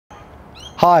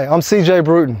Hi, I'm CJ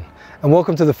Bruton and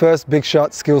welcome to the first Big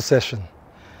Shot Skills Session.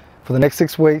 For the next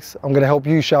 6 weeks, I'm going to help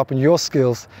you sharpen your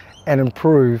skills and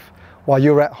improve while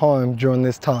you're at home during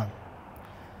this time.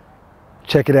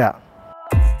 Check it out.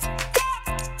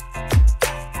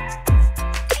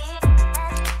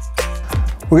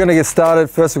 We're going to get started.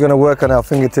 First, we're going to work on our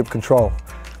fingertip control.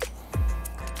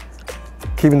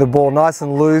 Keeping the ball nice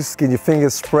and loose, get your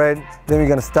fingers spread. Then we're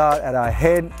going to start at our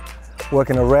head,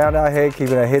 working around our head,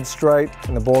 keeping our head straight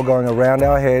and the ball going around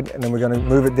our head, and then we're going to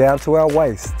move it down to our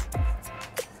waist.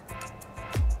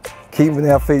 Keeping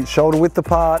our feet shoulder width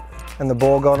apart and the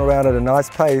ball going around at a nice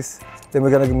pace. Then we're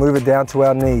going to move it down to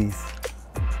our knees.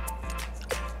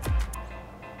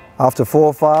 After 4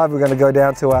 or 5, we're going to go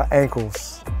down to our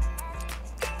ankles.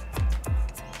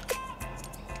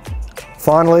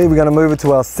 Finally, we're going to move it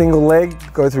to our single leg,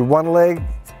 go through one leg,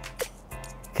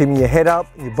 keeping your head up,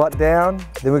 your butt down.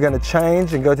 Then we're going to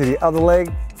change and go to the other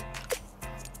leg.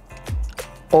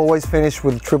 Always finish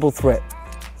with a triple threat.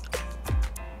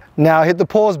 Now hit the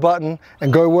pause button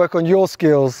and go work on your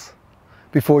skills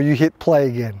before you hit play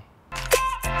again.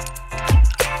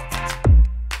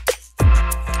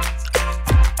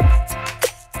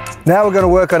 Now we're going to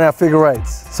work on our figure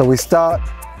eights. So we start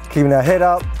keeping our head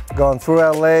up, going through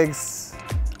our legs,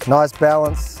 nice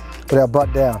balance, with our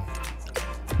butt down.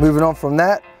 Moving on from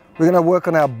that, we're going to work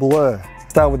on our blur.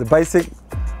 Start with the basic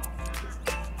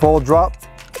ball drop,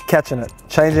 catching it.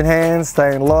 Changing hands,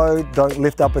 staying low, don't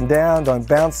lift up and down, don't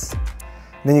bounce.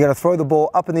 Then you're going to throw the ball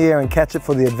up in the air and catch it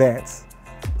for the advance.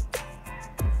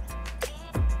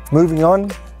 Moving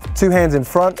on, 2 hands in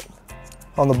front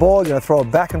on the ball, you're going to throw it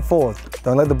back and forth.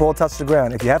 Don't let the ball touch the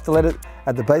ground. If you have to let it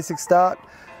at the basic start,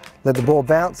 let the ball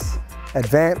bounce,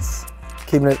 advance,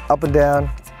 keeping it up and down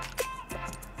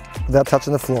without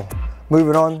touching the floor.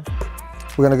 Moving on,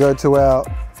 we're going to go to our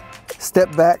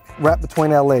step back, wrap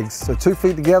between our legs. So 2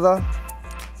 feet together,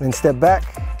 then step back,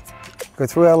 go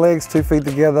through our legs, 2 feet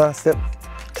together, step,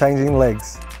 changing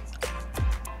legs.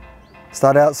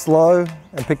 Start out slow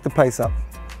and pick the pace up.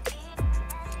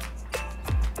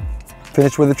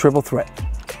 Finish with a triple threat.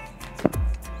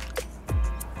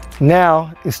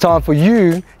 Now it's time for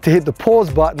you to hit the pause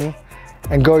button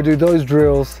and go do those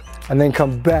drills and then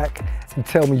come back and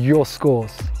tell me your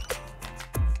scores.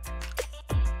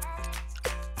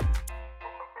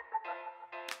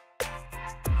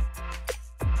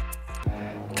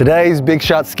 Today's Big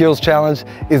Shot Skills Challenge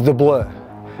is the blur.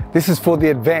 This is for the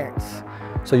advance,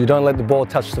 so you don't let the ball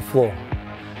touch the floor.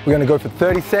 We're going to go for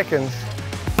 30 seconds.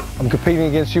 I'm competing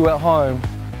against you at home.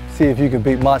 See if you can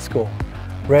beat my score.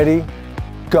 Ready?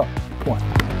 Go. 1.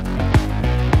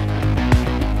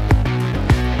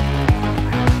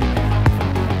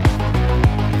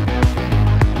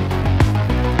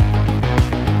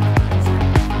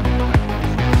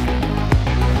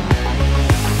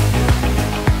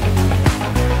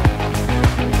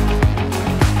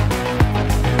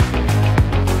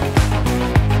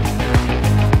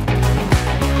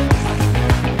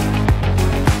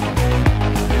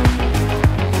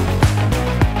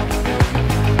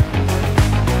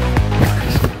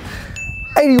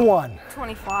 81.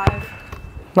 25.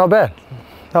 Not bad,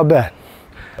 not bad.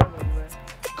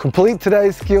 Complete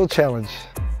today's skill challenge.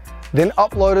 Then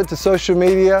upload it to social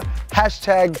media,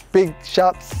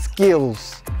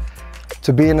 #BigShotSkills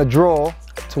to be in a draw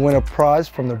to win a prize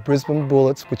from the Brisbane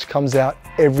Bullets, which comes out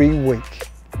every week.